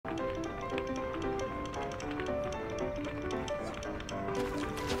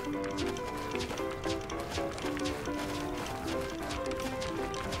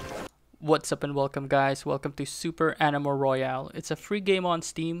What's up and welcome guys, welcome to Super Animal Royale. It's a free game on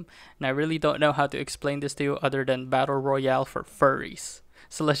Steam and I really don't know how to explain this to you other than Battle Royale for furries.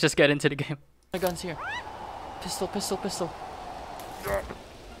 So let's just get into the game. My gun's here. Pistol, pistol, pistol.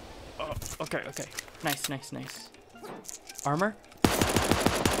 Oh, okay. Nice. Armor?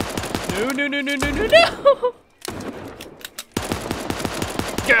 No.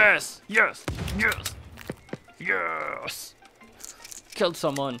 Yes! Killed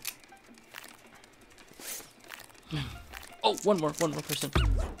someone. Oh, one more person.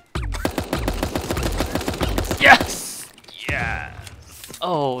 Yes!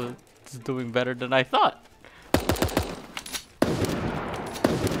 Oh, it's doing better than I thought.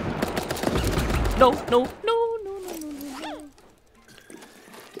 No.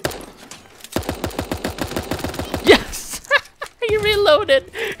 Yes! He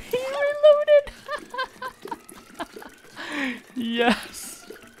reloaded. Yes.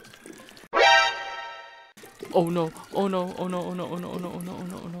 Oh no.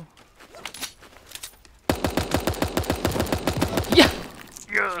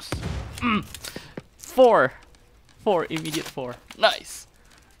 Yes. Four, immediate four. Nice.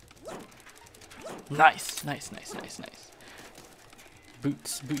 Boots.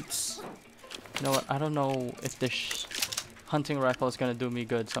 You know what? I don't know if this hunting rifle is gonna do me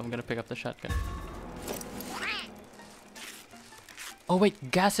good, so I'm gonna pick up the shotgun. Oh wait,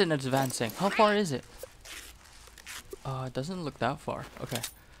 gas isn't advancing. How far is it? It doesn't look that far.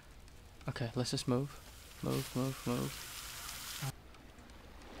 Okay, let's just move. Oh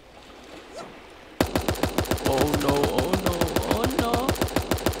no.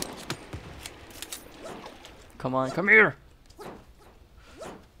 Come on, come here.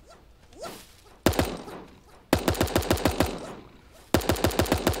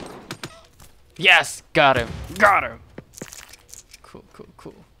 Yes, got him. Cool.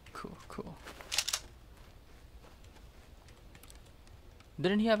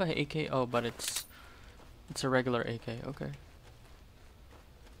 Didn't he have an AK? Oh, but it's a regular AK. Okay.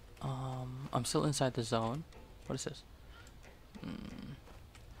 I'm still inside the zone. What is this?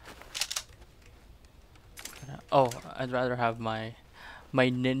 Oh, I'd rather have my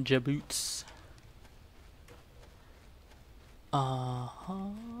ninja boots. No.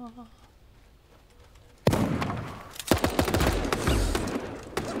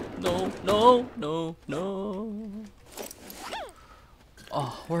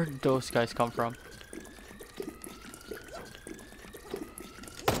 Oh, where'd those guys come from?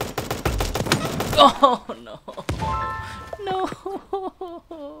 Oh no.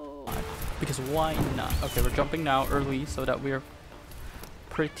 Because why not? Okay, we're jumping now early so that we're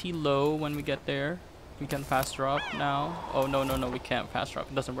pretty low when we get there. We can fast drop now. Oh no, we can't fast drop.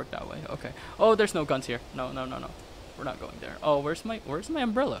 It doesn't work that way. Okay. Oh, there's no guns here. No. We're not going there. Oh, where's my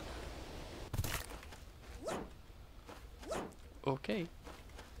umbrella? Okay.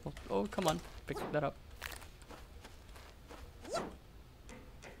 Oh, come on. Pick that up.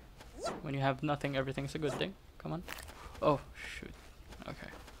 When you have nothing, everything's a good thing. Come on. Oh, shoot. Okay.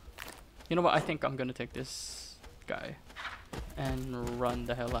 You know what? I think I'm gonna take this guy and run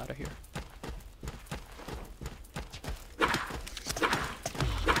the hell out of here.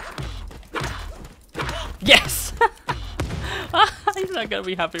 Yes! He's not gonna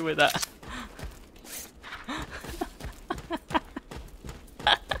be happy with that.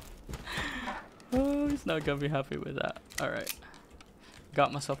 Oh, he's not gonna be happy with that. Alright.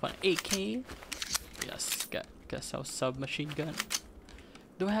 Got myself an AK. Yes, guess I'll submachine gun.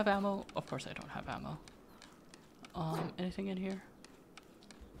 Do I have ammo? Of course I don't have ammo. Anything in here?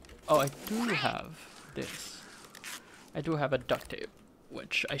 Oh, I do have this. I do have a duct tape,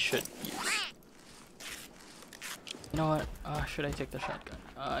 which I should use. You know what? Should I take the shotgun?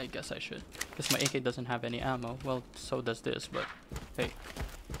 I guess I should. Because my AK doesn't have any ammo. Well, so does this, but hey.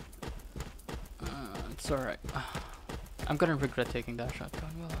 It's alright. I'm gonna regret taking that shotgun,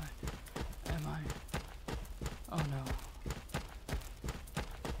 will I? Am I? Oh no.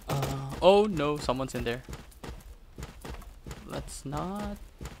 Oh no, someone's in there. Let's not.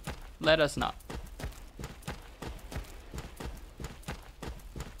 Let us not.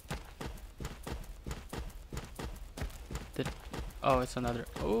 Oh, it's another.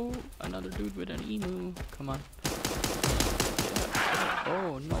 Oh, another dude with an emu. Come on.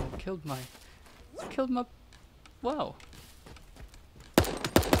 Oh no, killed my. Wow.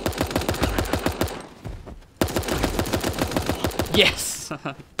 Yes.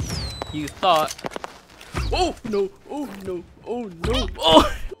 You thought. Oh no. Oh no. Oh no.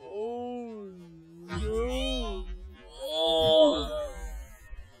 Oh. Oh no.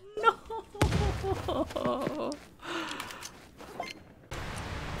 Oh no.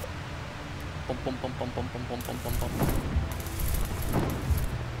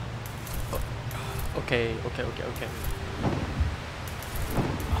 Okay, okay, okay, okay.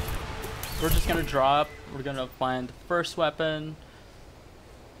 We're just gonna drop. We're gonna find the first weapon.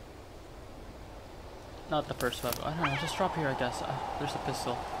 Not the first weapon. I don't know. Just drop here, I guess. There's a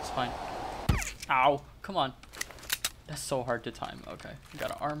pistol. It's fine. Ow! Come on. That's so hard to time. Okay. We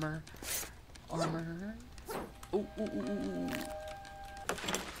got an armor. Armor. Ooh, ooh, ooh, ooh.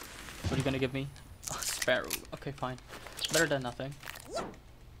 What are you gonna give me? Oh, sparrow. Okay, fine. Better than nothing.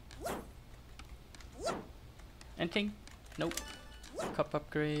 Anything? Nope. Cup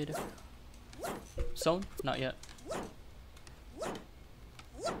upgrade. Zone? Not yet.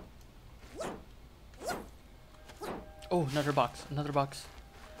 Oh, another box. Another box.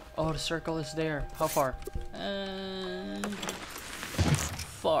 Oh, the circle is there. How far?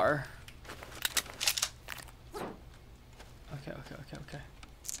 Far. Okay, okay, okay, okay.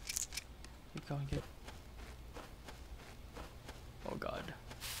 Keep going, keep. Oh god.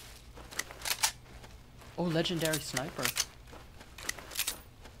 Oh, legendary sniper.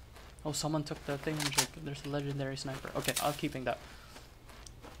 Oh, someone took the thing. There's a legendary sniper. Okay, I'm keeping that.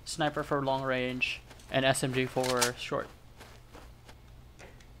 Sniper for long range and SMG for short.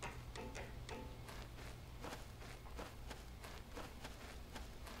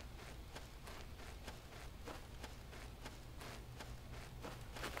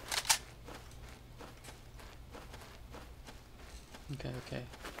 Okay, okay.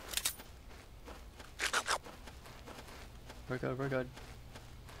 We're good, we're good.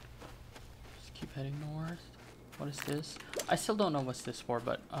 Just keep heading north. What is this? I still don't know what's this for,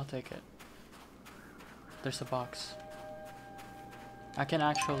 but I'll take it. There's a box. I can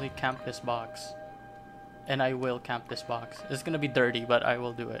actually camp this box. And I will camp this box. It's gonna be dirty, but I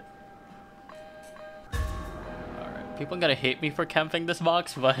will do it. Alright, people are gonna hate me for camping this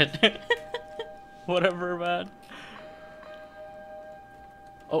box, but whatever, man.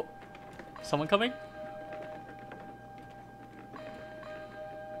 Oh, someone coming?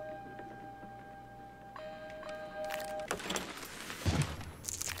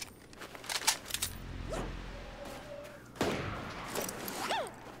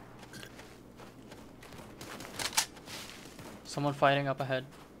 Someone fighting up ahead.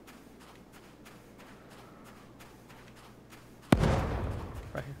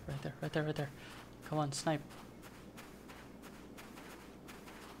 Right here, right there, right there, right there. Come on, snipe.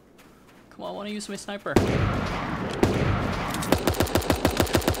 Come on, I want to use my sniper.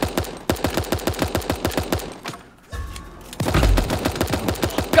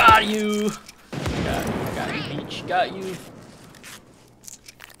 Got you! Got you, Peach. Got you.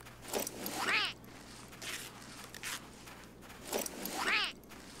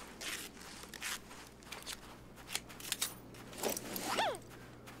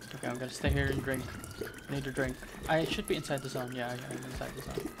 Okay, I'm gonna stay here and drink. I need to drink. I should be inside the zone. Yeah, I'm inside the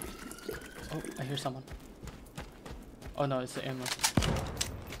zone. Oh, I hear someone. Oh no, it's the ammo.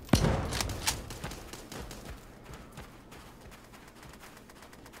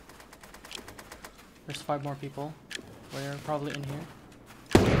 There's 5 more people. We're probably in here.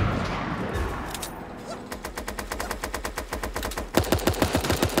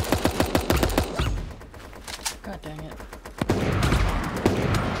 God dang it.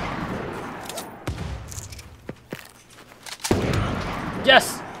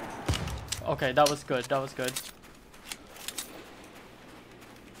 Yes! Okay, that was good. That was good.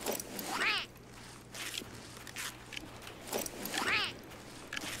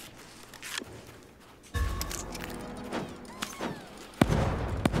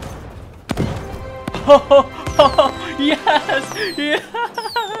 Oh, yes! Yes!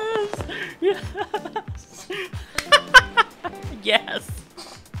 Yes! Yes!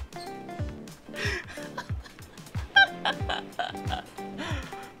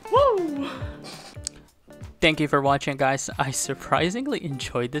 Woo! Thank you for watching, guys. I surprisingly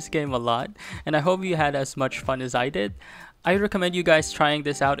enjoyed this game a lot, and I hope you had as much fun as I did. I recommend you guys trying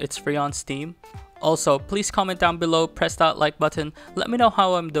this out. It's free on Steam. Also, please comment down below, press that like button, let me know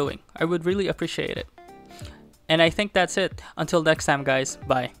how I'm doing. I would really appreciate it. And I think that's it. Until next time, guys.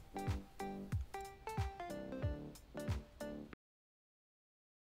 Bye.